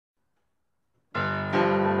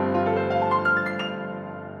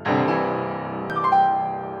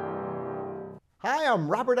I'm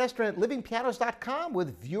Robert Estrin at livingpianos.com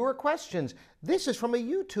with viewer questions. This is from a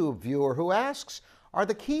YouTube viewer who asks, are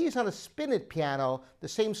the keys on a spinet piano the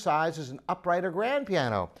same size as an upright or grand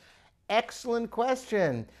piano? Excellent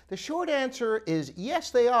question. The short answer is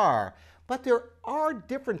yes, they are. But there are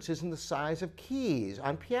differences in the size of keys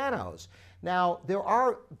on pianos. Now, there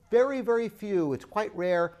are very, very few, it's quite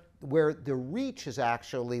rare, where the reach is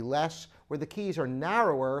actually less, where the keys are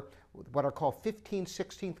narrower, what are called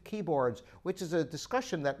 15/16 keyboards, which is a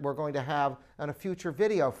discussion that we're going to have on a future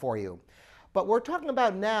video for you. But what we're talking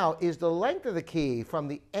about now is the length of the key from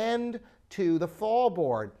the end to the fall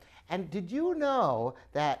board. And did you know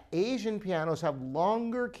that Asian pianos have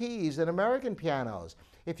longer keys than American pianos?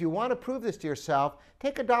 If you want to prove this to yourself,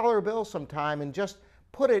 take a dollar bill sometime and just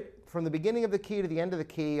put it from the beginning of the key to the end of the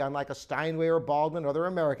key on like a Steinway or Baldwin or other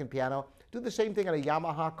American piano. Do the same thing on a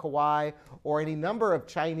Yamaha Kawai or any number of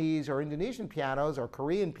Chinese or Indonesian pianos or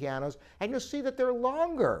Korean pianos, and you'll see that they're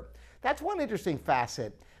longer. That's one interesting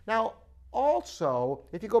facet. Now, also,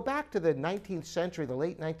 if you go back to the 19th century, the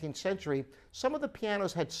late 19th century, some of the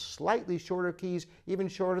pianos had slightly shorter keys, even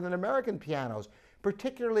shorter than American pianos,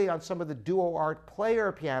 particularly on some of the Duo Art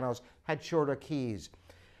player pianos had shorter keys.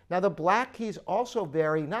 Now, the black keys also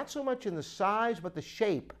vary, not so much in the size, but the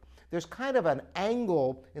shape. There's kind of an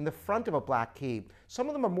angle in the front of a black key. Some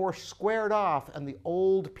of them are more squared off on the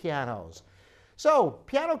old pianos. So,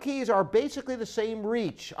 piano keys are basically the same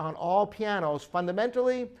reach on all pianos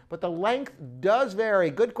fundamentally, but the length does vary.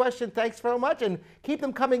 Good question, thanks very much, and keep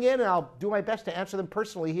them coming in, and I'll do my best to answer them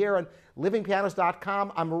personally here on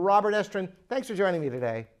livingpianos.com. I'm Robert Estrin. Thanks for joining me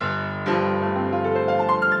today.